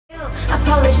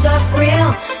polish up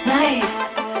real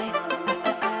nice.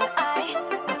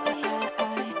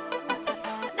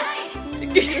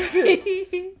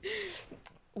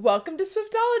 Welcome to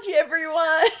Swiftology,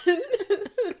 everyone.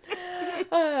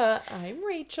 I'm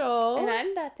Rachel. And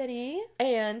I'm Bethany.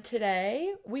 And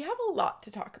today we have a lot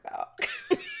to talk about.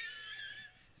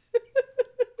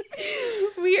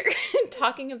 We're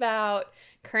talking about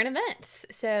current events.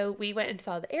 So we went and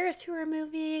saw the Eras Tour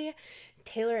movie.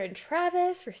 Taylor and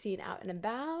Travis were seen out and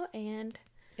about. And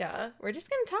Yeah. we're just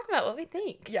going to talk about what we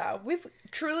think. Yeah, we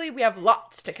have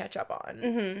lots to catch up on.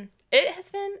 Mm-hmm. It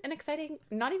has been an exciting,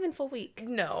 not even full week.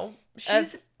 No,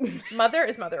 mother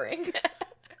is mothering.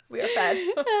 We are fed.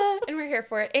 And we're here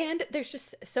for it. And there's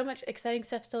just so much exciting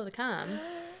stuff still to come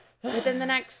within the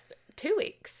next 2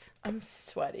 weeks. I'm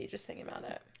sweaty just thinking about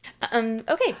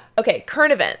it. Okay,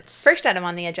 current events. first item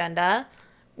on the agenda.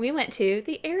 We went to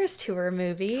the Eras Tour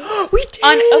movie. We did!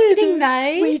 On opening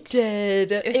night. We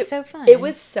did. It was so fun. It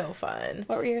was so fun.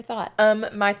 What were your thoughts?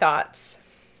 My thoughts,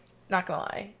 not gonna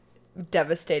lie,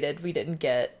 devastated we didn't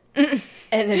get an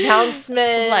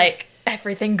announcement. Like,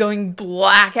 everything going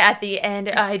black at the end.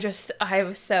 I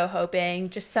was so hoping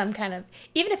just some kind of,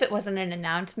 even if it wasn't an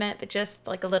announcement, but just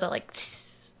like a little like,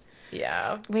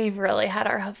 Yeah. we've really had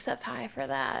our hopes up high for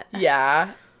that.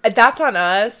 Yeah. That's on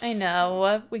us. I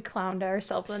know. We clowned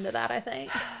ourselves into that, I think.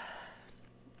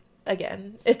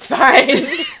 Again, it's fine.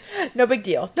 No big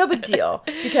deal. No big deal.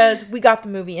 Because we got the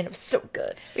movie and it was so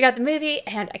good. We got the movie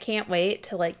and I can't wait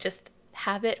to like just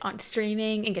have it on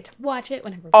streaming and get to watch it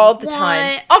whenever All we the want.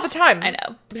 time. All the time. I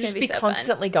know. It's Just gonna be be so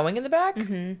constantly going in the back.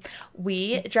 Mm-hmm.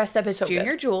 We dressed up as So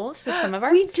Junior good. Jules with some of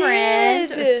our We friends.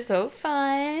 did. It was so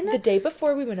fun. The day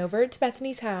before, we went over to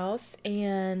Bethany's house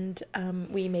and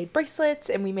we made bracelets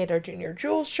and we made our Junior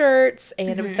Jewel shirts.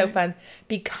 And it was so fun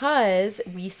because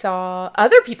we saw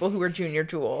other people who were Junior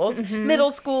Jewels,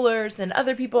 middle schoolers, then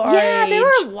other people our age. There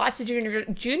were lots of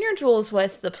Junior Jules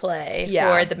was the play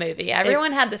for the movie.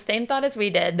 Everyone had the same thought as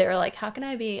we did. They were like, how can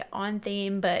I be on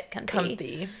theme but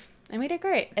comfy? And we did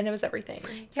great. And it was everything.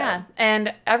 So. Yeah.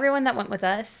 And everyone that went with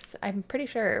us, I'm pretty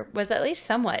sure, was at least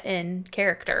somewhat in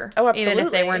character. Oh, absolutely. Even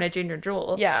if they weren't a Junior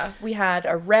Jewel. Yeah. We had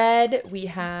a red. We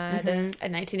had a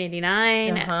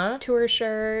 1989 tour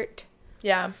shirt.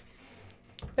 Yeah.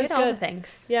 It was all the good.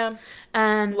 things. Yeah.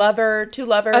 Two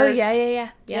lovers. Oh,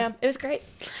 yeah. It was great.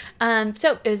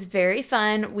 So it was very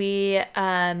fun. We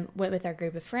went with our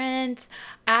group of friends.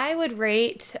 I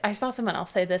saw someone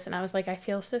else say this and I was like, I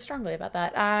feel so strongly about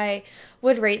that. I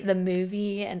would rate the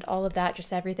movie and all of that,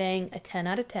 just everything, a 10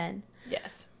 out of 10.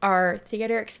 Yes. Our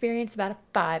theater experience, about a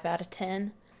 5 out of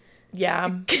 10.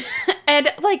 Yeah.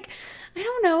 And like, I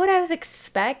don't know what I was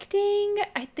expecting.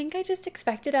 I think I just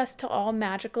expected us to all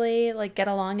magically like get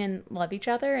along and love each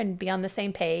other and be on the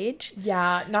same page.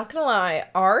 Yeah, not gonna lie,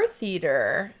 our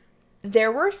theater,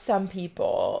 there were some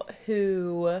people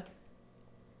who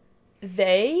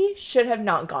they should have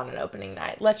not gone on opening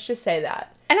night. Let's just say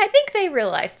that. And I think they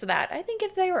realized that. I think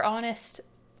if they were honest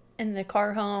in the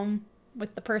car home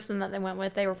with the person that they went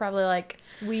with, they were probably like,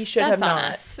 we should that's have on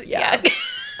not. us. Yeah.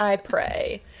 I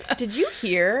pray. Did you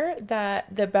hear that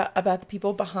about the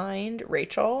people behind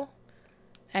Rachel?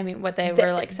 I mean, what they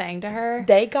were like saying to her?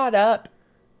 They got up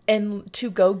and to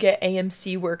go get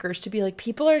AMC workers to be like,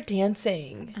 people are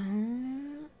dancing.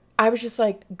 I was just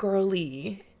like,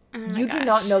 girly, you do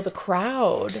not know the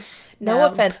crowd. No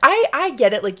offense. I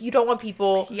get it. Like, you don't want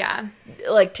people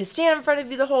like to stand in front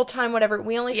of you the whole time, whatever.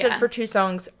 We only stood for 2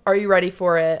 songs. Are you ready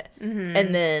for it?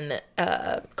 And then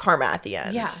Karma at the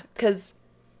end. Yeah.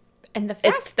 And the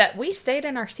fact that we stayed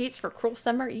in our seats for Cruel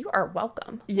Summer, you are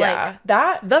welcome. Yeah.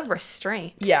 Like, the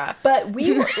restraint. Yeah. But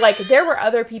we were, like, there were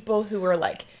other people who were,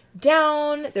 like,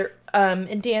 down there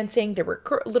and dancing. There were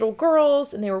little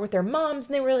girls, and they were with their moms,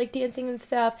 and they were, like, dancing and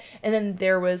stuff. And then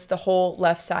there was the whole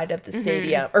left side of the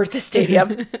stadium, or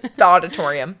the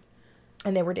auditorium.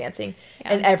 And they were dancing,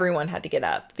 and everyone had to get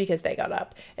up because they got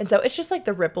up. And so it's just like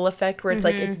the ripple effect where it's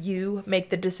like if you make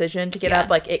the decision to get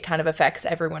up, like it kind of affects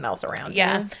everyone else around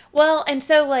you. Well, and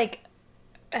so like,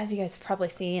 as you guys have probably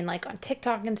seen, like on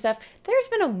TikTok and stuff, there's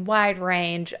been a wide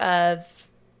range of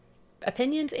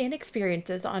opinions and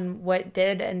experiences on what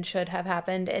did and should have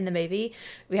happened in the movie.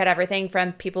 We had everything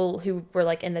from people who were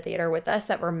like in the theater with us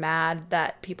that were mad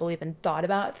that people even thought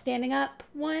about standing up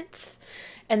once.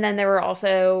 And then there were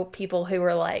also people who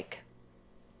were like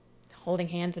holding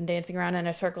hands and dancing around in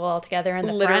a circle all together in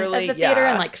the front of the theater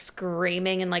and like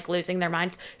screaming and like losing their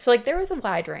minds. So like there was a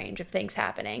wide range of things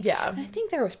happening. Yeah. And I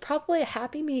think there was probably a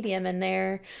happy medium in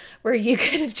there where you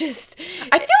could have just...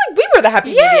 I feel like we were the happy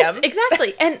medium. Yes,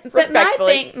 exactly. And but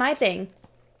my thing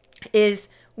is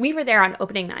we were there on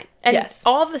opening night. And Yes.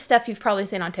 all of the stuff you've probably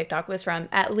seen on TikTok was from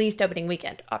at least opening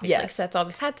weekend, obviously. Yes. So that's all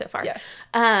we've had so far. Yes.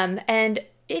 And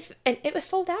it was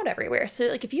sold out everywhere. So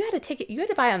like if you had a ticket, you had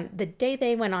to buy them the day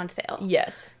they went on sale.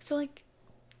 Yes. So like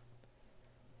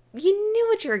you knew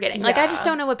what you were getting. Like I just Yeah.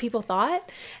 don't know what people thought.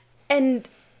 And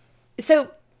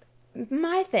so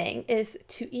my thing is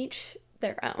to each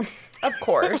their own. Of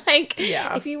course. Like,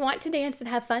 yeah. if you want to dance and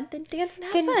have fun, then dance and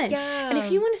have Then, fun. yeah. And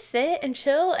if you want to sit and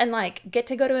chill and, like, get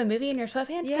to go to a movie in your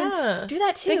sweatpants, Yeah. then do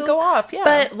that too. Then go off, yeah.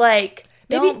 But, like,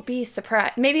 Maybe- don't be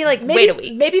surprised. Maybe, like, wait a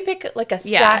week. Maybe pick like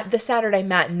Yeah. the Saturday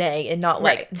matinee and not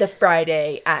like Right. the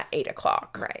Friday at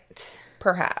 8:00. Right.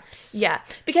 Perhaps. Yeah.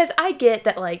 Because I get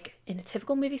that, like, in a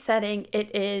typical movie setting,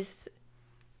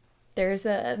 there's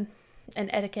an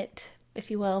etiquette,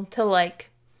 if you will, to, like,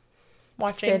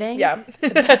 Watching. sitting. Yeah.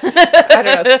 I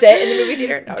don't know. Sit in the movie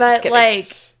theater. No, just But kidding.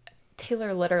 like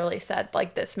Taylor literally said,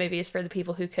 like, this movie is for the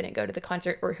people who couldn't go to the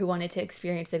concert or who wanted to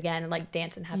experience it again and like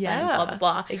dance and have fun, blah blah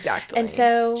blah. Exactly. And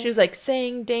so she was like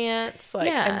sing, dance. Like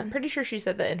Yeah. I'm pretty sure she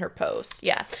said that in her post.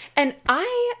 yeah, and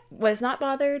I was not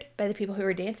bothered by the people who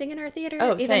were dancing in our theater.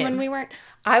 Oh, even same. when we weren't.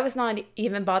 I was not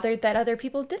even bothered that other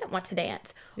people didn't want to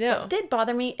dance. No. What did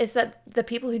bother me is that the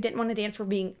people who didn't want to dance were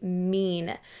being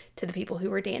mean to the people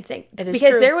who were dancing. It is because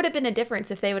true. there would have been a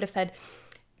difference if they would have said,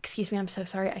 "Excuse me, I'm so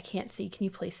sorry, I can't see. Can you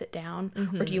please sit down?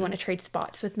 Or do you want to trade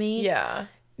spots with me?" Yeah.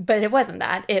 But it wasn't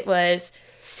that. It was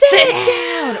sit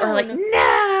down or like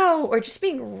no, or just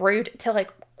being rude to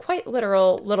like quite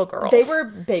literal little girls. They were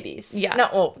babies. Yeah. No,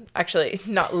 well, actually,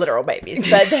 not literal babies,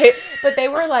 but they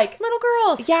were like, little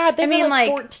girls. yeah, they I were mean, like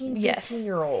like, 14, yes.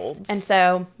 15-year-olds. And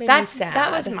so Made me that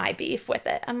sad. was my beef with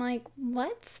it. I'm like,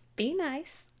 let's be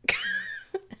nice.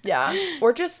 yeah.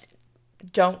 Or just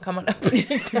don't come on opening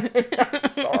night. I'm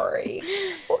sorry.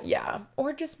 Well, yeah.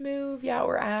 Or just move. Yeah.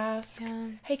 Or ask, Yeah.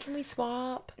 hey, can we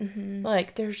swap?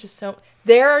 Like,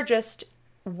 there are just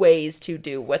ways to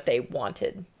do what they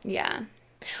wanted. Yeah.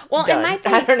 Well, Done. and my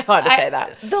thing, I don't know how to say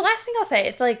that. The last thing I'll say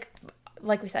is like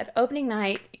we said, opening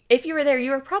night. If you were there,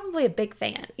 you were probably a big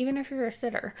fan, even if you were a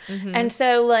sitter. And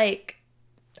so like.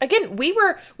 Again, we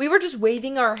were just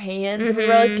waving our hands and we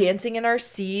were like dancing in our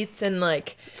seats and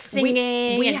like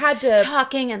Singing, We and had to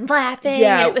talking and laughing.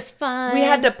 Yeah, and it was fun. We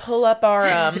had to pull up our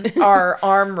our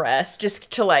armrest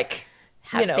just to like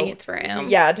have dance room.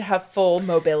 Yeah, to have full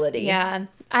mobility. Yeah,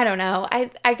 I don't know.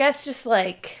 I guess just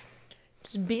like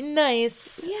Just be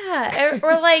nice. yeah,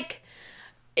 or like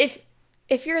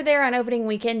if you're there on opening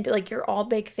weekend, like you're all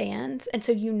big fans, and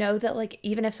so you know that like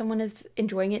even if someone is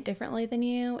enjoying it differently than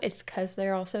you, it's because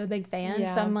they're also a big fan.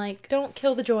 Yeah. So I'm like, Don't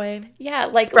kill the joy. yeah,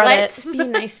 like Spread let's it. be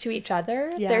nice to each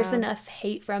other. Yeah. There's enough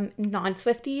hate from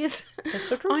non-Swifties That's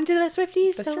so true. onto the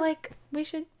Swifties, That's so true. like we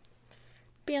should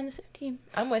be on the same team.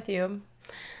 I'm with you.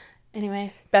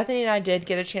 Anyway, Bethany and I did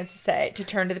get a chance to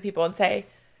turn to the people and say,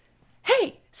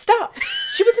 hey, stop.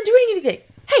 She wasn't doing anything.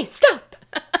 Hey, stop.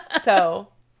 So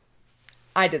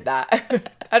I did that.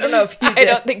 I don't know if you did. I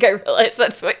don't think I realized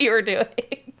that's what you were doing.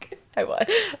 I was.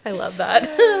 I love that.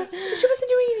 She wasn't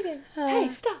doing anything. Hey,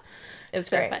 stop. It was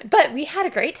So great. fun. But we had a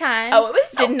great time. Oh, it was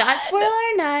so Did not fun. spoil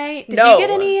our night. Did No. you get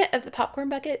any of the popcorn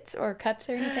buckets or cups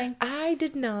or anything? I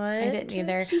did not. I didn't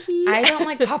either. I don't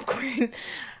like popcorn.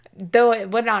 Though it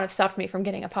would not have stopped me from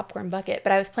getting a popcorn bucket,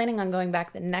 but I was planning on going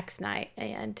back the next night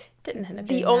and didn't end up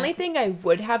doing The only that. thing I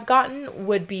would have gotten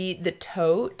would be the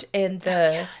tote and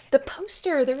the. The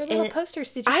poster. There were little And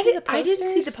posters. Did you I see did. the posters? I didn't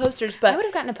see the posters, I but would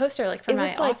have gotten a poster like from it my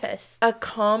was like office. a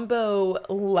combo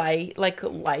light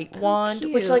wand,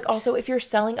 which like cute. also if you're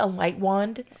selling a light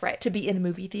wand Right. to be in a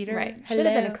movie theater, Right. Should have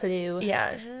been a hello. clue.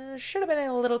 Yeah, should have been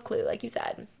a little clue, like you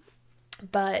said.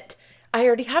 But I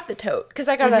already have the tote because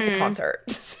I got it at the concert,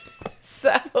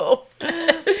 so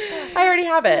I already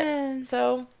have it. Yeah.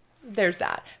 So there's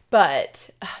that. But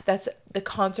that's the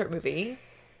concert movie.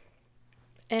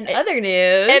 In other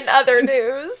news. In other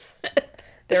news,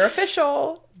 they're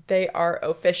official. They are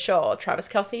official. Travis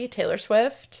Kelce, Taylor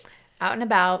Swift, out and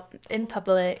about in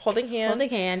public, holding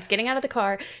hands. getting out of the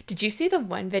car. Did you see the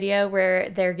one video where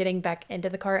they're getting back into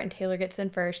the car and Taylor gets in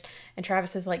first and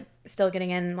Travis is like still getting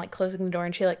in, like closing the door,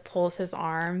 and she like pulls his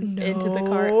arm into the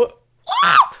car?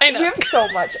 I know. We have so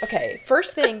much. Okay,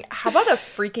 first thing, how about a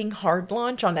freaking hard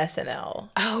launch on SNL?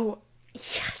 Oh,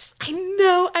 yes. I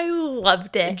know. I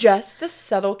loved it. Just the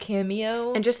subtle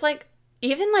cameo. And just like,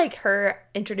 even like her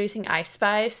introducing Ice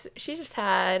Spice, she just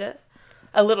had...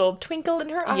 a little twinkle in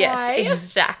her eye. Yes,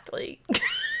 exactly.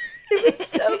 It was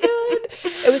so good.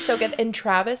 It was so good. And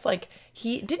Travis, like,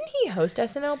 didn't he host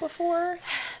SNL before?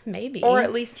 Maybe. Or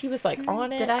at least he was like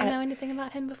on it. Did I know anything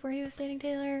about him before he was dating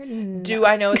Taylor? No. Do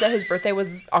I know that his birthday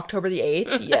was October the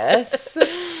 8th? Yes.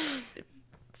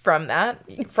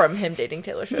 from him dating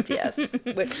Taylor Swift, yes.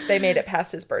 Which they made it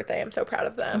past his birthday. I'm so proud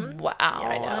of them. Wow. Yeah,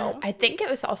 I know. I think it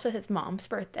was also his mom's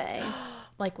birthday.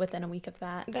 Like within a week of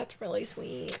that. That's really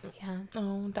sweet. Yeah.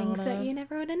 Oh, Donna. Things that you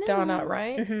never would have known. Donna,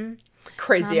 right? Mm-hmm.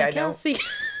 Crazy, Mama I know. Kelce.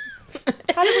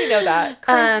 How did we know that?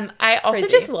 Crazy. I also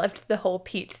Crazy. just loved the whole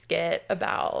Pete skit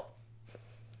about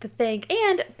the thing,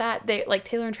 and that they like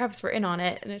Taylor and Travis were in on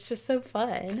it, and it's just so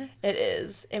fun. It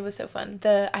is. It was so fun.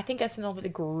 I think SNL did a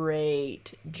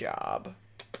great job.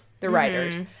 The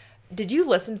writers. Did you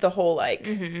listen to the whole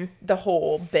the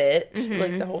whole bit,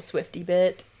 like the whole Swiftie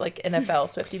bit, like NFL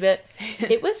Swiftie bit?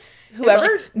 It was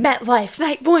whoever MetLife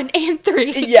night 1 and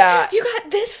 3. Yeah. You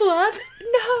got this, love.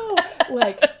 No,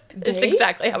 like That's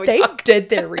exactly how we they talk. did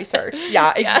their research.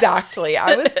 Yeah, exactly.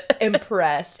 I was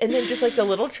impressed. And then just like the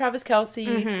little Travis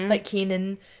Kelce, like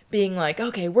Keenan being like,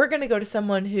 okay, we're going to go to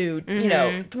someone who, you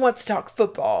know, wants to talk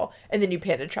football. And then you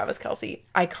pan to Travis Kelce.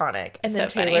 Iconic. And then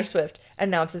So Taylor funny. Swift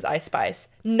announces Ice Spice.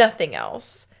 Nothing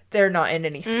else. They're not in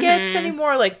any skits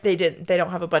anymore. Like they don't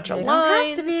have a bunch of They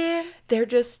lines. don't have to be. They're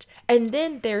just, and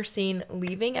then they're seen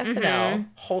leaving SNL,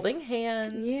 holding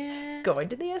hands, Yeah. going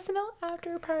to the SNL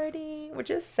after party, which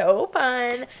is so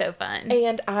fun. So fun.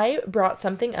 And I brought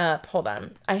something up. Hold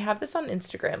on. I have this on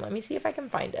Instagram. Let me see if I can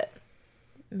find it.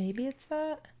 Maybe it's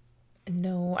that.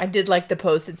 No, I did like the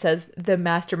post. It says the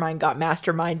mastermind got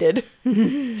masterminded.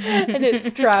 And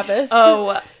it's Travis.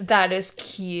 Oh, that is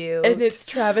cute. And it's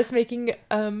Travis making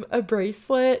a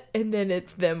bracelet, and then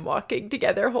it's them walking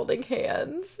together holding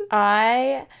hands.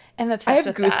 I am I obsessed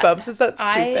have with goosebumps. Is that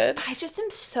stupid? I just am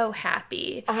so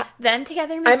happy. Them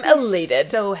together makes I'm me elated.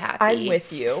 so happy. I'm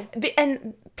with you.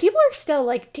 And people are still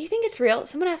like, do you think it's real?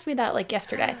 Someone asked me that like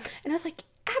yesterday. And I was like,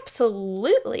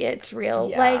 absolutely it's real.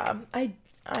 Yeah, Like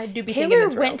I do be thinking Taylor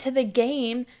it's real. went to the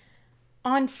game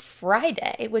on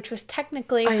Friday, which was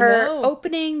technically I her know.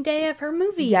 opening day of her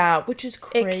movie. Yeah, which is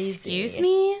crazy. Excuse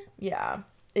me? Yeah.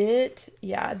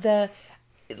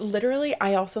 Literally,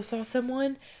 I also saw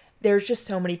someone, there's just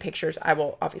so many pictures. I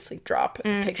will obviously drop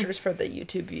pictures for the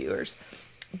YouTube viewers,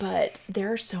 but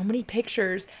there are so many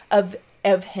pictures of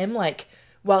him, like,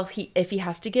 if he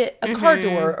has to get a car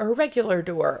door or a regular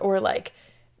door, or like,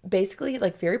 basically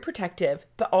like very protective,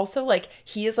 but also like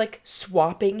he is like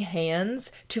swapping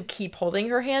hands to keep holding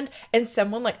her hand. And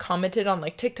someone like commented on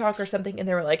like TikTok or something, and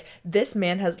they were like, this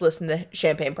man has listened to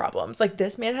Champagne Problems, like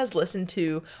this man has listened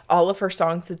to all of her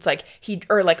songs. It's like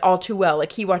or like All Too Well,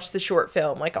 like he watched the short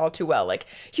film like All Too Well, like,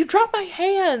 you dropped my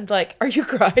hand, like, are you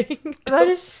crying? That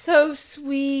is so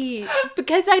sweet.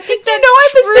 Because I think You that's know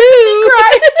I'm a sympathy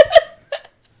cry.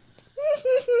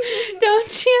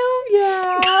 Don't you?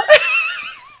 Yeah.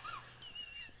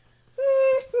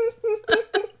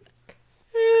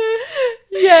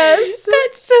 Yes,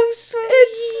 That's so sweet.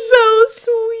 it's so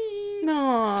sweet.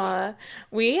 Aw.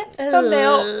 We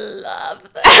Thumbnail. love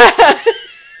that.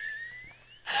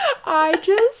 I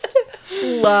just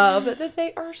love that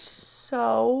they are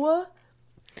so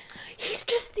He's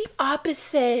just the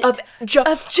opposite of Joe.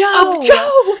 Of Joe. Of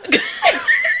Joe.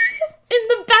 in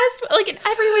the best, like in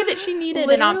every way that she needed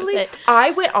an opposite.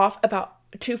 I went off about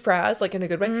to Fraz, like in a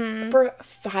good way, for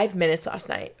 5 minutes last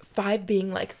night. 5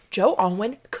 being like, Joe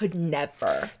Alwyn could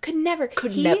never. Could never.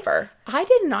 Never. I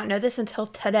did not know this until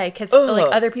today because Ugh.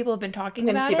 like other people have been talking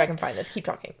I'm gonna about see it. if I can find this. Keep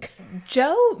talking.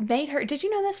 Joe made her. Did you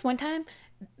know this one time?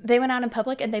 They went out in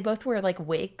public and they both wore like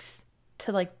wigs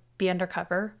to like be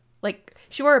undercover. Like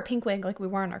she wore a pink wig like we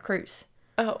were on our cruise.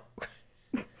 Oh.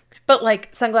 But like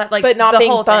sunglasses, like But not the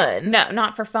being whole fun. Thing. No,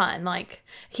 not for fun. Like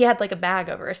he had like a bag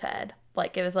over his head.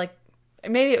 Like it was like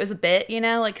maybe it was a bit, you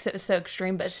know, like 'cause it was so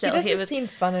extreme. But still, He doesn't it was. seem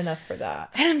fun enough for that.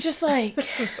 And I'm just like,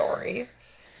 I'm sorry.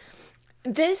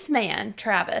 this man,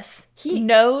 Travis, he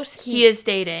knows he is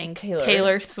dating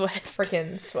Taylor Swift.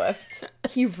 Freaking Swift.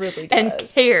 He really does. And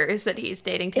cares that he's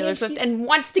dating Taylor And Swift he's- and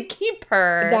wants to keep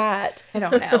her. that. I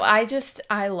don't know.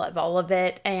 I love all of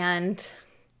it. And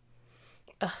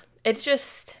it's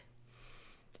just,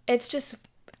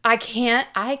 I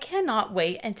cannot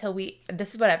wait until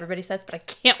this is what everybody says, but I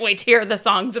can't wait to hear the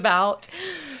songs about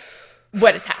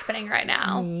what is happening right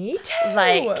now. Me too.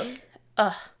 Like,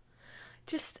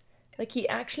 just like he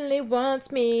actually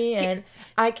wants me, and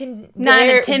I can not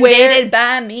intimidated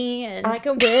by me. And I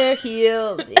can wear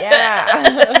heels.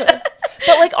 Yeah.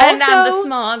 But like also, and I'm the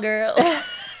small girl.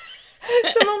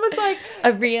 someone was like,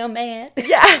 A real man.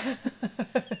 yeah.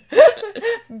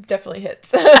 Definitely hits.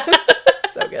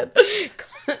 So good.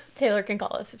 Taylor can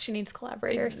call us if she needs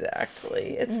collaborators.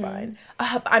 Exactly. It's fine.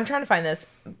 I'm trying to find this.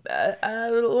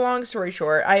 Long story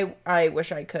short, I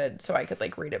wish I could, so I could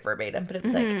like read it verbatim, but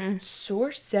it's like,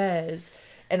 source says,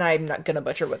 and I'm not gonna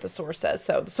butcher what the source says,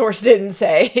 so the source didn't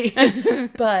say.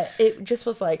 But it just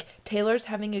was like, Taylor's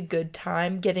having a good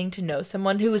time getting to know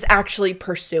someone who is actually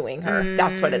pursuing her.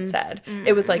 That's what it said.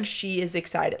 It was like, she is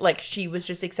excited. Like, she was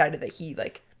just excited that he,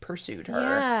 like, pursued her.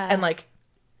 Yeah. And, like,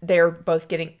 they're both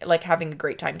getting, like, having a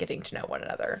great time getting to know one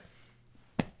another.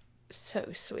 So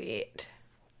sweet.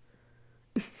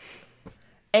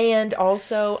 And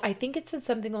also, I think it said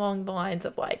something along the lines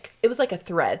of, like, it was like a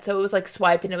thread. So it was like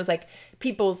swipe, and it was like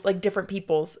people's, like, different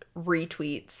people's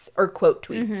retweets or quote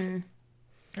tweets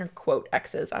or quote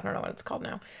X's. I don't know what it's called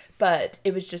now. But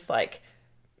it was just like,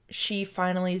 she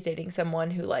finally is dating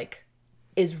someone who, like,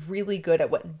 is really good at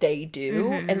what they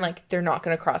do. And, like, they're not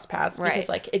going to cross paths. Because,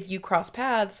 like, if you cross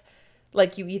paths,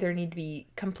 like, you either need to be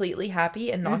completely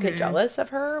happy and not get jealous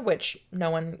of her, which no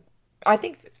one, I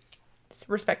think,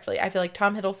 respectfully, I feel like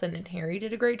Tom Hiddleston and Harry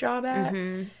did a great job at.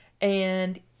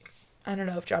 And I don't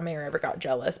know if John Mayer ever got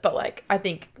jealous, but, like, I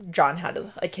think John had,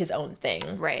 like, his own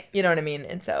thing. Right. You know what I mean?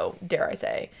 And so, dare I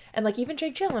say. And, like, even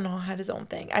Jake Gyllenhaal had his own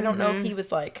thing. I don't know if he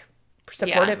was, like,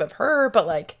 supportive of her, but,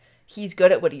 like, he's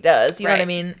good at what he does. You know what I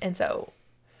mean? And so,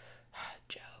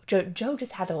 Joe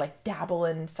just had to, like, dabble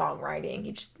in songwriting.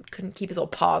 He just couldn't keep his little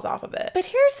paws off of it. But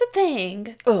here's the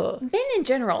thing. Men in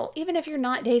general, even if you're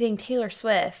not dating Taylor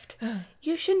Swift,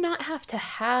 you should not have to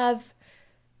have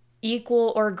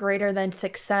equal or greater than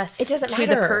success It doesn't to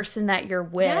matter. the person that you're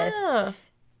with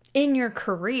in your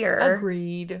career.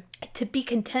 Agreed. To be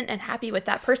content and happy with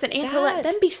that person and to let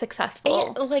them be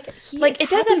successful. And, like, Like, it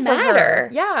doesn't matter.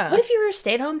 Yeah. What if you were a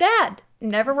stay-at-home dad?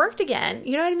 Never worked again.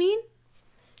 You know what I mean?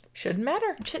 Shouldn't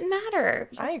matter. It shouldn't matter.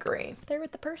 I agree. They're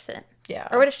with the person. Yeah.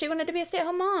 Or what if she wanted to be a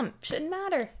stay-at-home mom? Shouldn't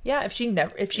matter. Yeah, if she Yeah.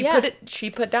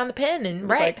 put down the pen and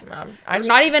was Right. like, I'm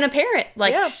not even a parent.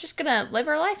 Like, Yeah. she's just gonna live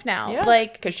her life now. Yeah,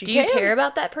 Like, 'cause she do you can. care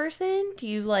about that person? Do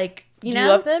you, like, you do know? you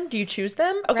love them? Do you choose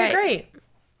them? Okay, Right. great.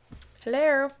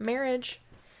 Hello, marriage.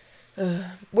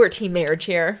 We're team marriage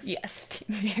here. Yes, team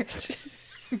marriage.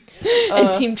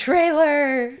 And team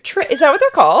trailer. Is that what they're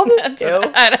called? That's Ew.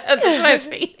 what I've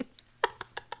seen.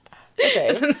 Okay.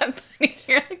 Isn't that funny?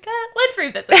 You're like, let's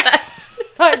revisit that.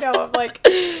 I know. I'm like,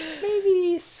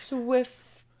 maybe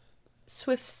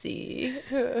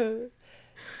Swiftsy.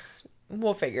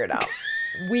 We'll figure it out.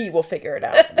 We will figure it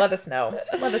out. Let us know.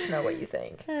 Let us know what you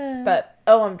think. But,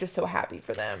 I'm just so happy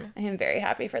for them. I am very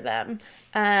happy for them.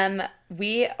 I've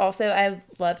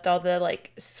loved all the,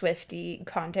 like, Swiftie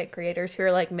content creators who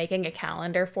are, like, making a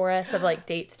calendar for us of, like,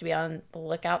 dates to be on the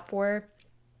lookout for.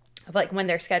 Of, like, when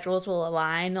their schedules will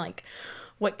align, like,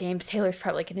 what games Taylor's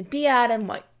probably going to be at and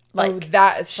what, like,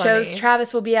 that is shows funny.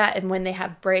 Travis will be at, and when they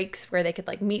have breaks where they could,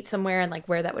 like, meet somewhere and, like,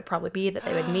 where that would probably be that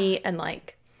they would meet, and,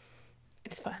 like,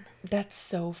 it's fun. That's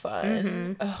so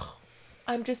fun. Oh,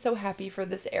 I'm just so happy for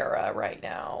this era right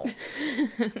now.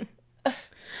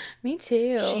 Me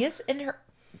too. She is in her,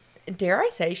 dare I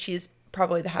say, she's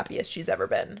probably the happiest she's ever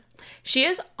been. She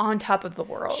is on top of the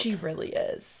world. She really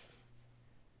is.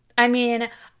 I mean,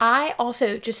 I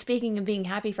also, just speaking of being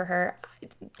happy for her, I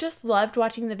just loved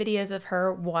watching the videos of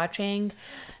her watching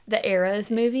the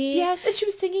Eras movie. Yes, and she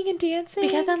was singing and dancing.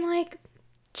 Because I'm like,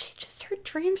 her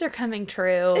dreams are coming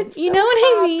true. It's you so know what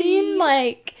I happy. mean?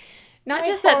 Like, not My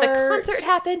just that the heart. concert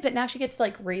happened, but now she gets to,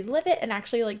 like, relive it and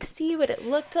actually, like, see what it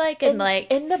looked like. And like,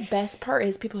 and the best part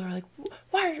is people are like,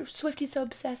 why are Swifties so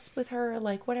obsessed with her?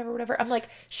 Like, whatever. I'm like,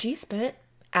 she spent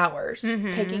hours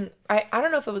taking, I don't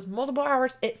know if it was multiple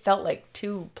hours. It felt like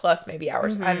 2+ maybe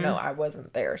hours. I don't know. I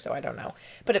wasn't there, so I don't know.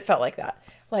 But it felt like that.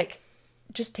 Like,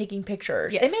 just taking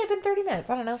pictures. Yes. It may have been 30 minutes.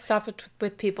 I don't know. stop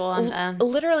with people on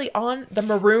Literally on the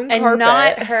maroon and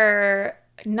carpet.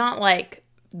 not like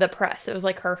the press. It was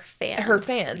like her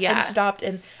fans. Yeah. And stopped.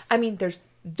 And I mean, there's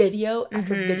video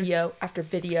after video after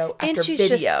video after And she's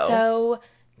video. just so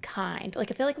kind. Like,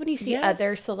 I feel like when you see Yes.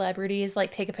 other celebrities,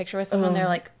 like, take a picture with someone, they're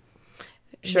like,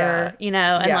 sure, Yeah. you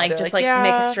know, and Yeah, like, they're just like, like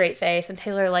make yeah. a straight face. And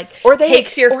Taylor, like, Or they-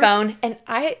 takes your or- phone. And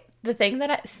the thing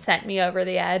that sent me over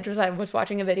the edge was I was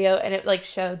watching a video and it, like,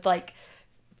 showed, like,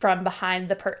 from behind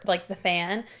the the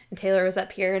fan, and Taylor was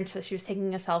up here, and so she was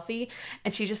taking a selfie,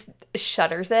 and she just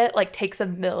shutters it, like, takes a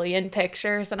million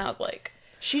pictures, and I was like,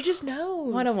 She just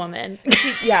knows. what a woman.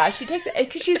 She takes it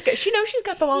because she knows she's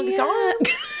got the longest Yeah.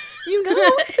 arms. You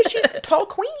know, because she's a tall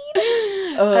queen.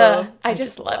 I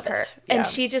just love her. it. And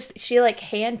Yeah. she like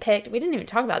handpicked, we didn't even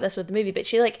talk about this with the movie, but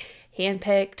she like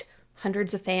handpicked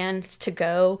hundreds of fans to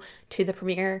go to the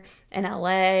premiere in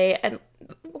LA. And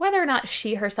whether or not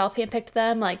she herself handpicked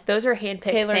them, like, those are handpicked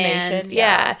Taylor fans. Nation,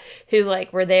 Yeah. Who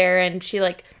like were there, and she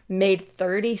like made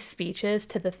 30 speeches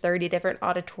to the 30 different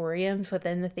auditoriums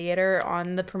within the theater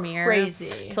on the premiere.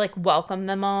 Crazy. To like welcome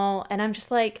them all. And I'm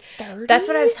just like, 30? That's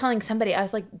what I was telling somebody. I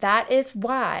was like, that is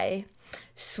why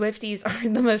Swifties are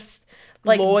the most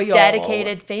like loyal,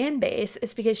 dedicated fan base,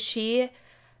 is because she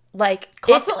like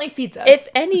constantly feeds us. If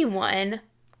anyone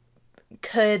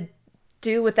could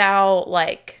do without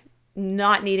like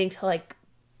not needing to like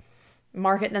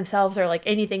market themselves or like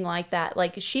anything like that,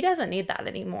 like she doesn't need that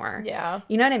anymore. Yeah,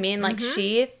 you know what I mean? Like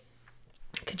she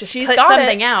could just put got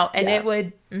something it. out and it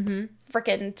would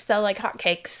freaking sell like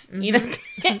hotcakes. You know.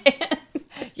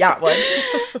 Yeah, it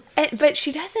would. But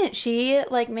she doesn't. She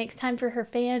like makes time for her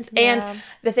fans. Yeah. And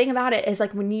the thing about it is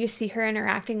like when you see her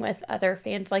interacting with other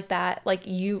fans like that, like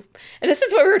you, and this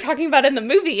is what we were talking about in the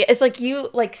movie, is like you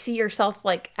like see yourself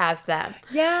like as them.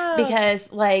 Yeah.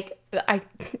 Because like I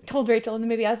told Rachel in the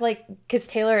movie, I was like, because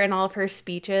Taylor in all of her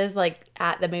speeches like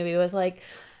at the movie was like,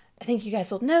 I think you guys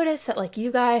will notice that like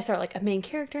you guys are like a main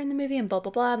character in the movie and blah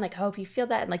blah blah, and like I hope you feel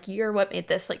that, and like you're what made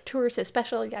this like tour so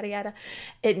special, yada yada,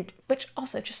 and which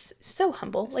also just so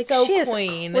humble, like so she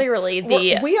queen. Is clearly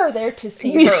we are there to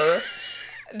see her,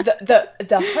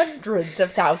 the hundreds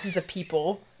of thousands of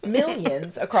people,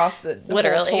 millions across the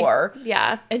literally whole tour.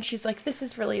 Yeah, and she's like, this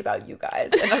is really about you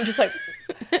guys, and I'm just like,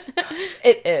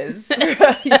 it is.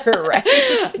 You're right.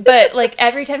 But like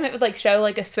every time it would like show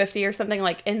like a Swiftie or something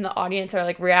like in the audience or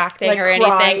like reacting like or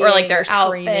anything or like their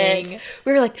screaming. outfits,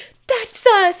 we were like, that's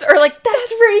us, or like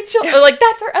that's Rachel, or like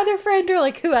that's our other friend, or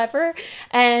like whoever.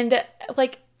 And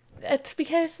like it's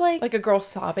because like a girl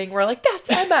sobbing, we're like, that's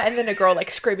Emma, and then a girl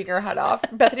like screaming her head off.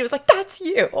 Bethany was like, that's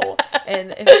you.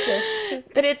 And it's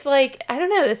just, but it's like, I don't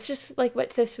know, it's just like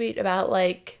what's so sweet about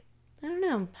like, I don't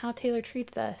know, how Taylor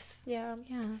treats us. yeah,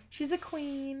 she's a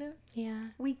queen. Yeah,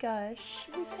 We gush.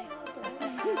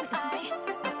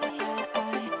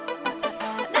 I